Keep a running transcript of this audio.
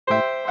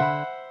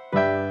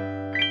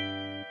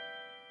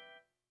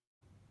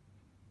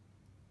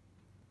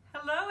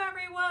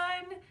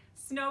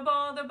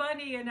Snowball the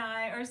bunny and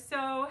I are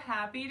so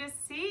happy to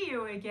see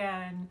you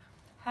again.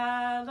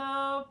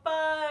 Hello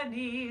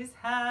bunnies,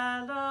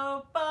 how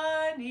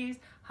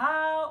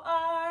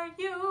are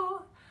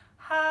you?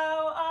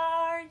 How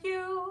are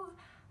you?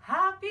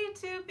 Happy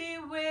to be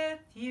with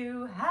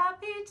you,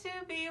 happy to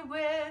be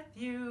with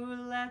you.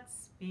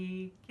 Let's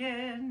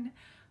begin,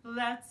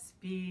 let's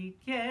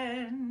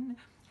begin.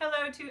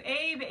 Hello to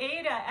Abe,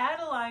 Ada,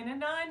 Adeline,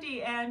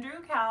 Anandi,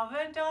 Andrew,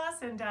 Calvin,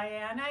 Dawson,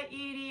 Diana,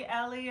 Edie,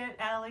 Elliot,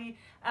 Ellie,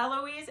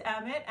 Eloise,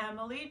 Emmett,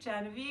 Emily,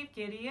 Genevieve,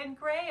 Gideon,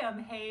 Graham,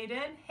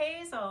 Hayden,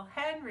 Hazel,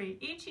 Henry,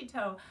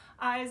 Ichito,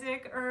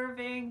 Isaac,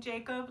 Irving,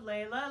 Jacob,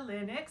 Layla,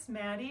 Linux,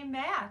 Maddie,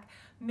 Mac,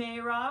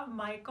 Mayrav,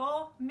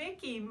 Michael,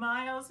 Mickey,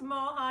 Miles,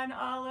 Mohan,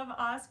 Olive,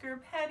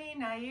 Oscar, Penny,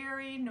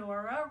 Nairi,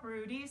 Nora,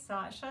 Rudy,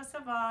 Sasha,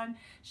 Savan,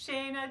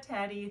 Shayna,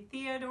 Teddy,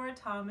 Theodore,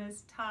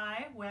 Thomas,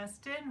 Ty,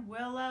 Weston,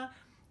 Willa,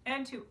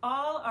 and to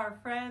all our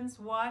friends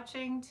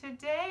watching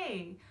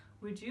today.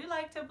 Would you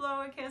like to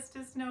blow a kiss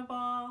to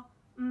Snowball?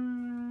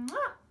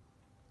 Mwah!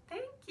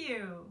 Thank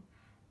you.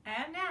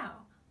 And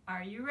now,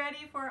 are you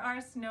ready for our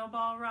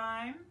Snowball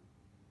rhyme?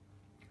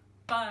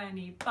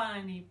 Bunny,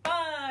 bunny,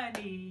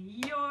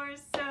 bunny, you're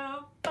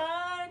so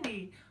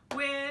funny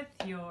with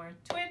your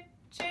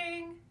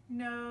twitching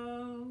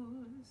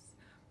nose.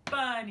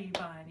 Bunny,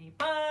 bunny,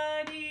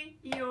 bunny,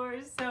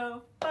 you're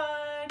so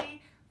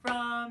funny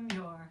from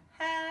your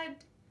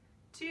head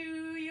to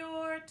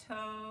your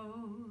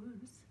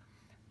toes.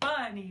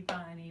 Bunny,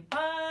 bunny,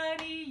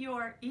 bunny,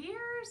 your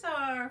ears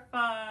are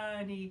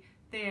funny.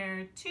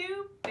 They're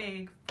too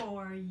big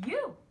for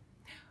you.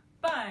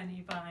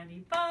 Bunny,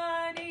 bunny,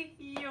 bunny,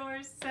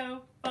 you're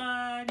so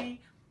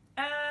funny.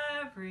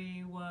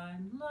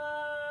 Everyone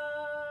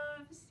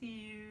loves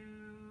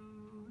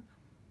you.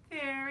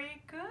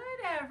 Very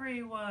good,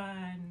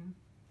 everyone.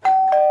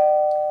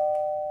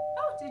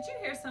 Oh, did you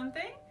hear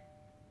something?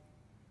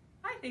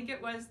 I think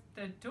it was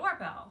the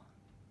doorbell.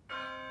 How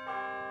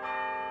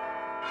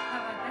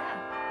about that?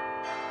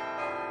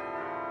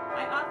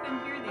 I often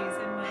hear these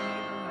in my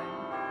neighborhood.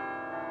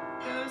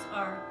 Those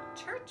are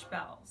church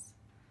bells.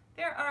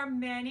 There are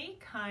many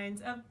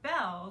kinds of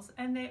bells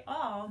and they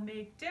all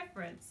make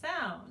different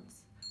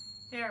sounds.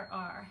 There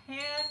are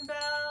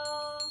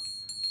handbells.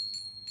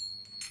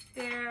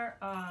 There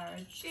are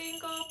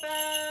jingle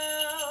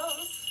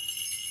bells.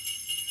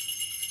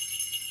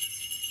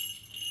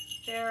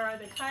 There are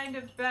the kind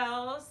of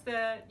bells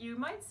that you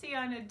might see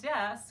on a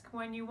desk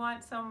when you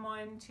want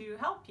someone to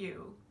help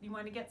you. You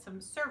want to get some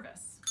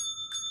service.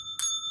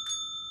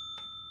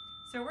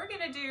 So we're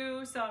going to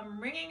do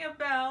some ringing of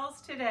bells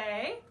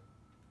today.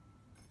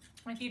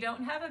 If you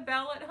don't have a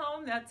bell at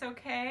home, that's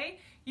okay.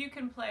 You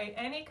can play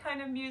any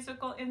kind of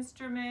musical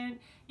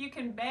instrument. You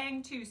can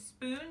bang two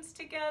spoons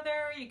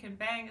together. You can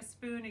bang a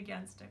spoon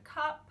against a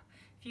cup.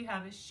 If you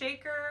have a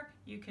shaker,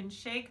 you can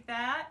shake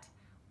that.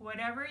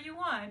 Whatever you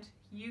want,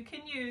 you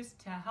can use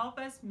to help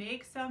us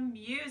make some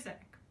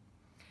music.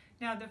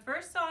 Now, the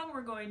first song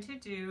we're going to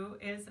do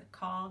is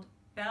called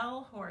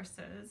Bell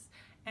Horses,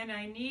 and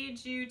I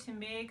need you to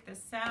make the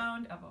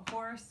sound of a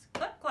horse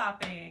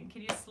clip-clopping.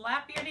 Can you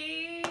slap your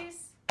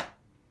knees?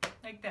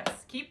 Like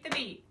this. Keep the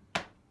beat.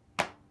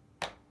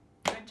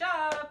 Good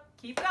job.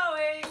 Keep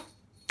going.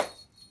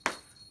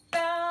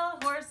 Bell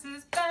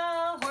horses,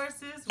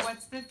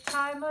 what's the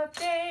time of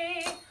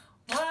day?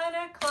 1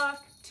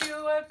 o'clock, 2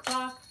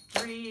 o'clock,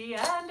 3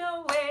 and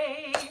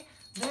away.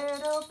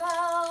 Little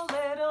bell,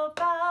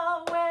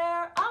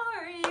 where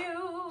are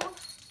you?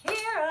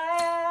 Here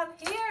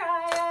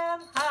I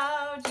am,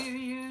 how do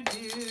you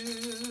do?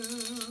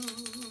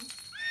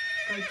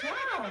 Good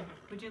job.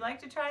 Would you like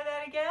to try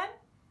that again?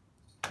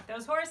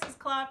 Those horses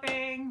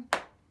clopping.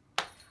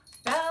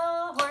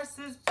 Bell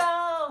horses,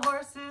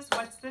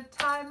 what's the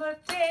time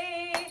of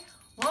day?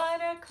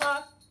 1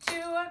 o'clock, 2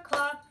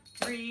 o'clock,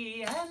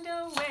 3 and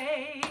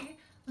away.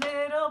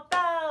 Little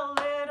bell,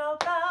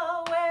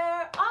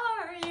 where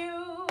are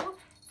you?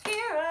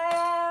 Here I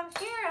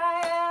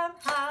am,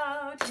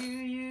 how do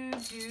you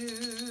do?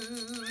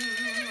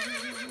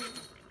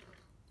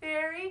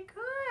 Very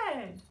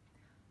good.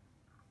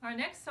 Our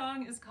next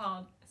song is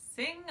called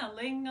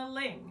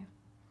Sing-a-Ling-a-Ling.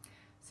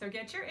 So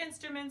get your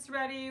instruments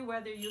ready,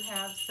 whether you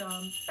have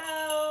some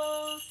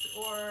bells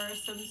or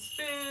some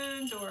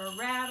spoons or a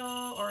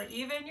rattle or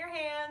even your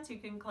hands. You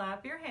can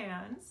clap your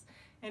hands.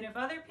 And if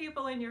other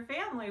people in your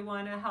family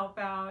want to help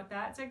out,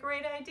 that's a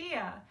great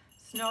idea.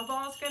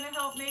 Snowball's going to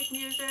help make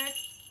music,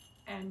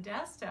 and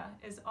Desta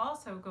is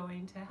also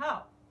going to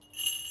help.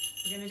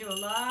 We're going to do a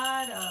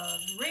lot of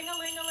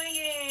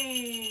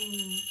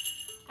ring-a-ling-a-linging.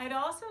 I'd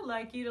also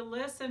like you to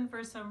listen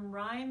for some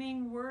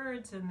rhyming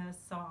words in this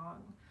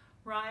song.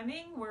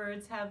 Rhyming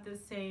words have the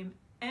same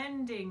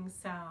ending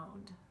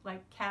sound,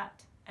 like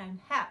cat and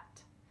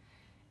hat.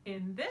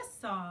 In this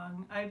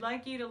song, I'd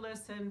like you to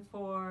listen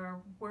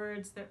for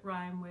words that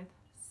rhyme with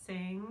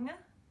sing,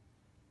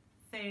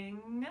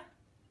 thing,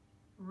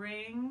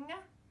 ring.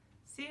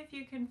 See if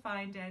you can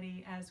find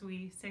any as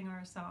we sing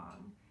our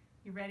song.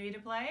 You ready to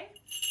play?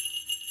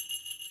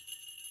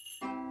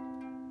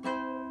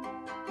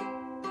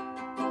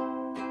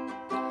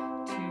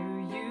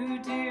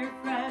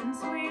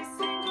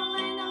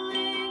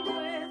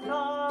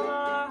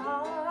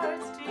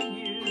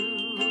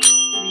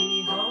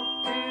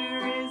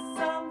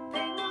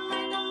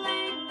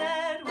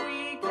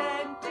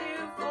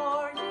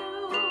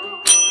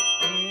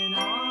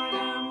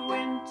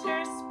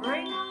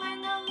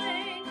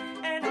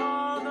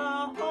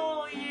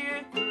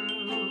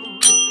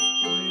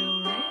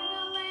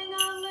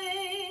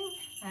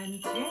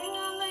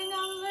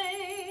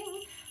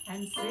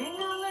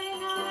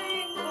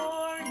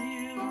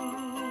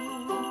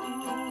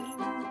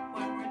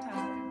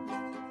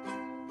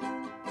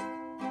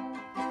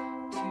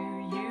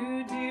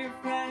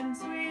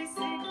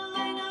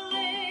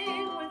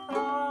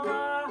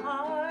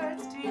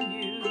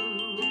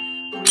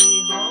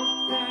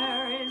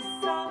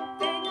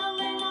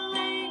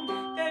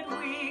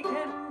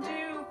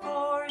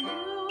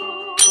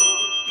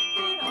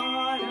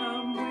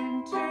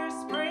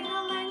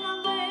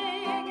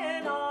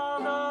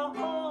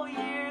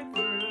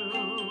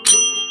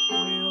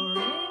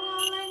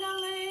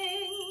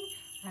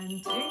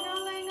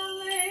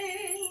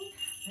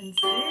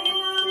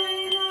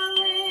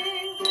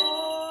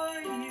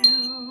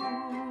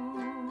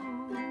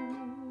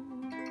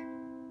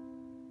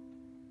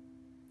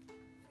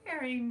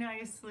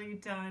 Nicely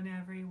done,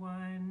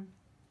 everyone.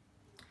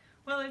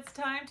 Well, it's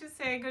time to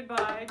say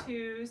goodbye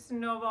to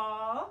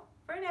Snowball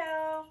for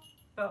now,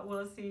 but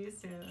we'll see you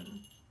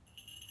soon.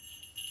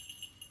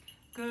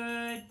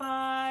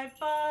 Goodbye,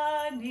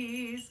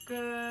 bunnies,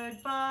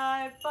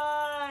 goodbye,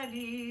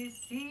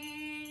 bunnies.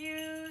 See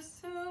you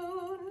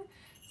soon,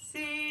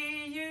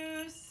 see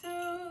you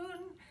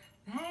soon.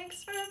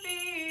 Thanks for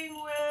being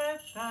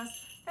with us,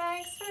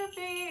 thanks for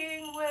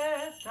being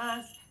with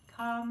us.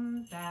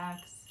 Come back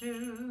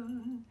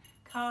soon,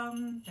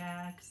 come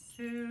back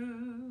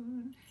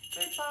soon.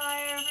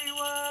 Goodbye,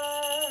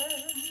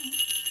 everyone.